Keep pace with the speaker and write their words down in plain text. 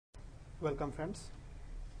Welcome friends.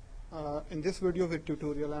 In this video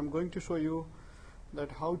tutorial I am going to show you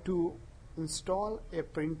that how to install a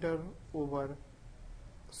printer over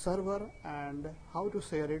server and how to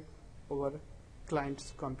share it over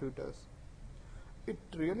clients' computers. It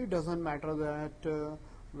really doesn't matter that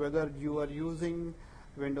whether you are using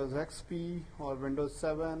Windows XP or Windows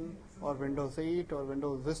 7 or Windows 8 or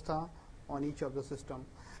Windows Vista on each of the system.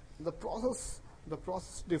 The process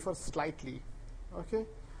differs slightly. Okay,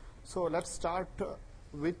 so let's start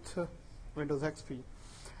with Windows XP.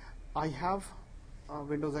 I have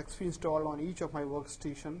Windows XP installed on each of my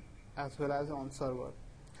workstation as well as on server.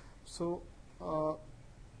 So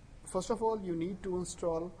first of all, you need to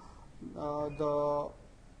install the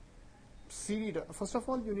CD. First of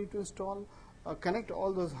all, you need to install connect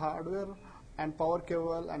all those hardware and power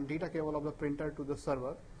cable and data cable of the printer to the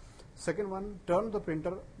server. Second one, turn the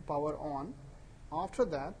printer power on. After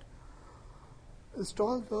that,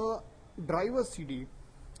 install the driver CD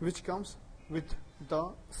which comes with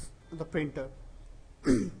the printer.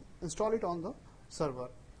 Install it on the server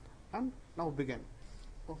and now begin.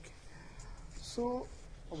 Okay, so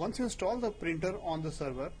once you install the printer on the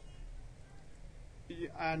server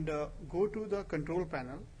and go to the control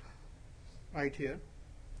panel right here,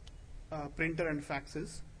 printer and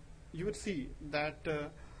faxes, you would see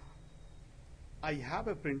that I have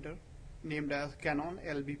a printer named as Canon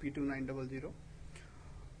LBP2900,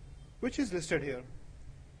 which is listed here.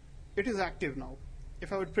 It is active now.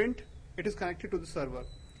 If I would print, it is connected to the server.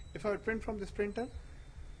 If I would print from this printer,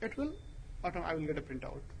 it will I will get a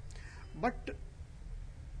printout. But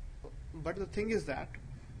the thing is that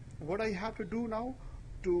what I have to do now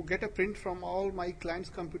to get a print from all my clients'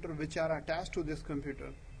 computer which are attached to this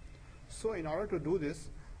computer. So in order to do this,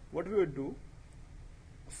 what we would do,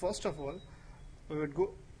 first of all, we would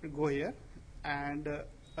go here and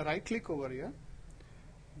right click over here,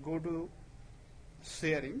 go to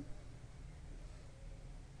sharing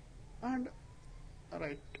and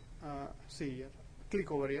see here,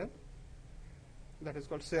 click over here, that is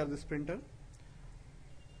called share this printer.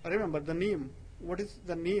 Remember the name, what is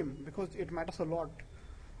the name, because it matters a lot.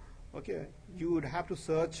 Okay, you would have to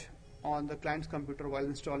search on the client's computer while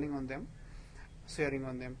installing on them, sharing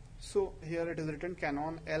on them. So here it is written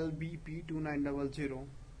Canon LBP2900.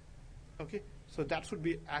 Okay, so that should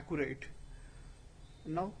be accurate.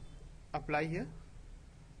 Now apply here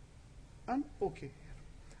and okay.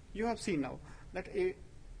 You have seen now that you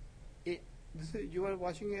are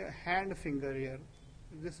watching a hand finger here.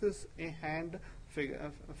 This is a hand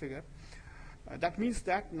figure. That means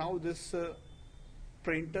that now this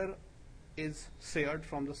printer is shared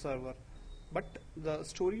from the server, but the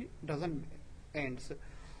story doesn't end.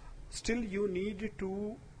 Still you need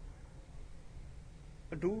to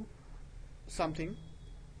do something.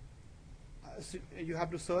 You have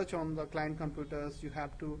to search on the client computers, you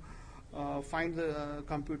have to find the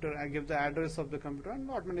computer and give the address of the computer and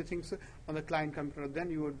not many things on the client computer, then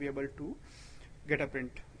you would be able to get a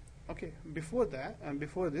print. Okay, before that and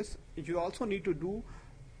before this, you also need to do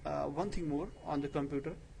one thing more on the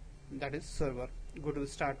computer, that is server. Go to the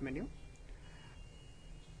start menu,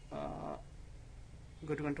 go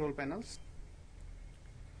to control panels,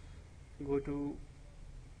 go to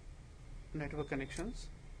network connections,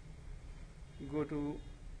 go to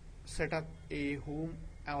set up a home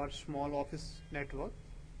or small office network.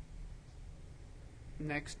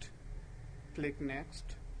 Next, click next.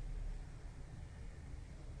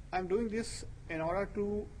 I'm doing this in order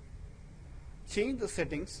to change the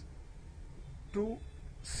settings to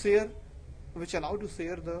share, which allow to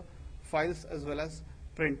share the files as well as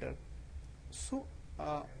printer. So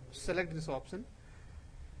select this option.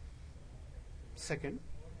 Second,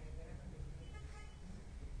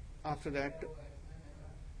 after that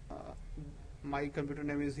my computer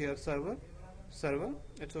name is here server,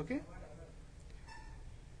 it's okay.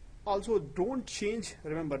 Also don't change,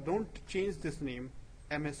 remember, don't change this name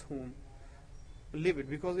MS Home, leave it,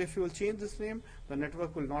 because if you will change this name, the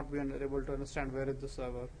network will not be able to understand where is the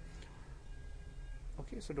server.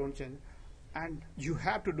 Okay, so don't change. And you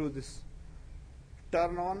have to do this,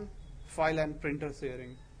 turn on file and printer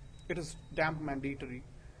sharing. It is damn mandatory.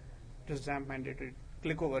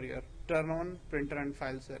 Click over here, turn on printer and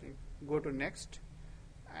file sharing, go to next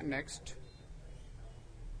and next,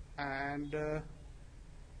 and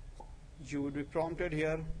you would be prompted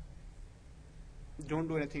here. Don't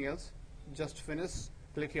do anything else, just finish.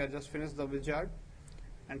 Click here, just finish the wizard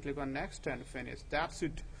and click on next and finish. That's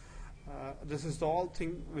it. This is all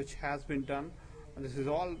thing which has been done, and this is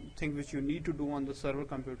all thing which you need to do on the server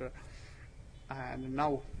computer. And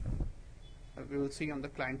now we will see on the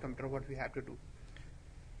client computer what we have to do.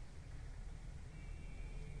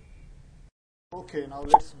 Okay, now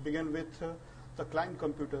let's begin with the client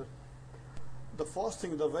computer. The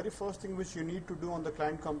very first thing which you need to do on the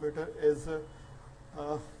client computer is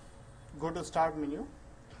go to start menu,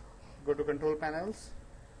 go to control panels.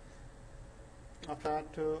 After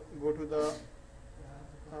that, go to the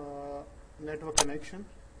network connection,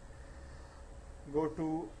 go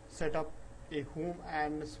to set up a home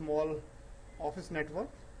and small office network,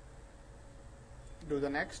 do the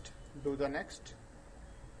next.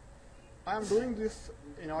 I am doing this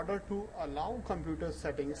in order to allow computer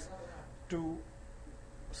settings to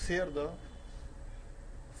share the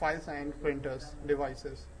files and printers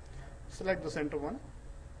devices. Select the center one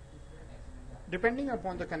depending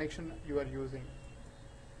upon the connection you are using.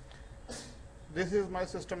 This is my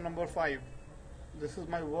system number 5. This is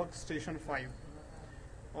my workstation 5.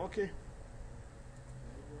 Okay,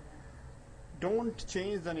 don't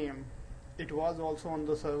change the name. It was also on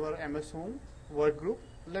the server MS Home work group.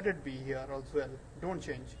 Let it be here as well. Don't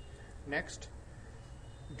change. Next.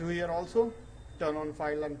 Do here also. Turn on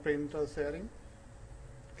file and printer sharing.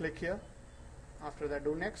 Click here. After that,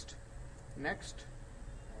 do next.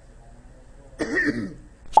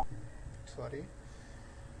 Sorry.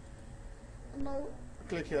 Now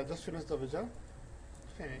click here. Just finish the wizard.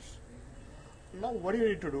 Finish. Now what do you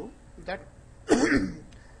need to do? That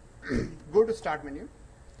go to start menu.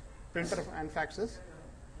 Printer and faxes.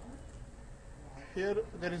 Here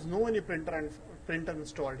there is no any printer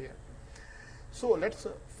installed here. So let's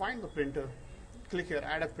find the printer. Click here,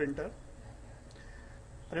 add a printer.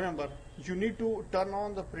 Remember, you need to turn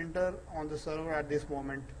on the printer on the server at this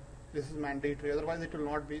moment. This is mandatory, otherwise it will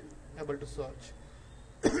not be able to search.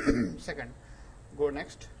 Second, go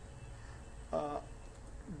next.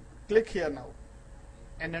 Click here now,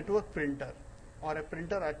 a network printer or a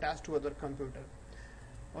printer attached to other computer.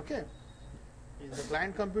 Okay, in the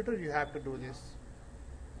client computer you have to do this.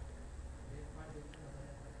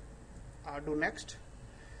 Do next.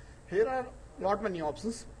 Here are not many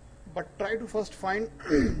options, but try to first find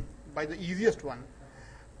by the easiest one.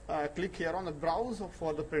 Click here on the browse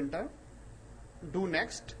for the printer. Do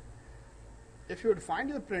next. If you would find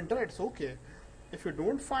the printer, it's okay. If you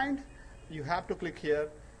don't find, you have to click here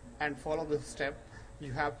and follow this step.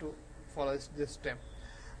 You have to follow this step,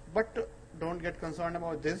 but don't get concerned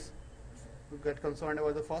about this. Get concerned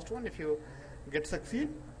about the first one. If you get succeed,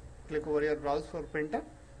 click over here, browse for printer.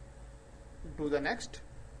 Do the next.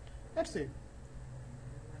 Let's see.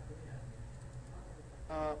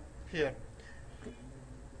 Here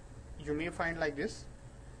you may find like this.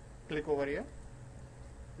 Click over here.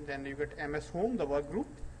 Then you get MS Home, the work group,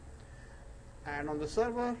 and on the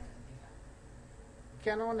server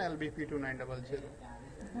Canon LBP2900.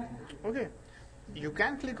 Okay, you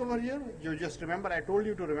can click over here. You just remember, I told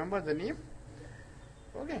you to remember the name.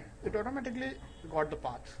 Okay, it automatically got the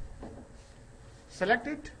path. Select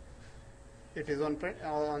it. It is on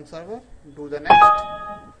server. Do the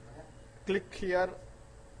next. Click here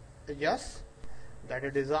yes, that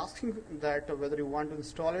it is asking that whether you want to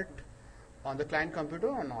install it on the client computer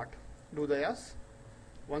or not. Do the yes.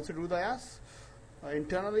 Once you do the yes,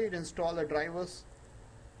 internally it install the drivers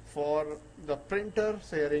for the printer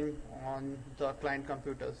sharing on the client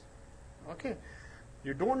computers. Okay,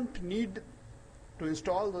 you don't need to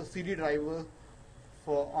install the CD driver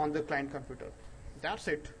for on the client computer. That's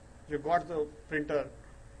it. You got the printer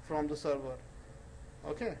from the server.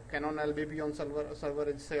 Okay, Canon LBP on server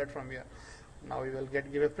is shared from here. Now we will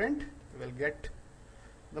give a print. We will get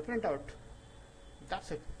the printout.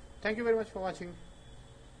 That's it. Thank you very much for watching.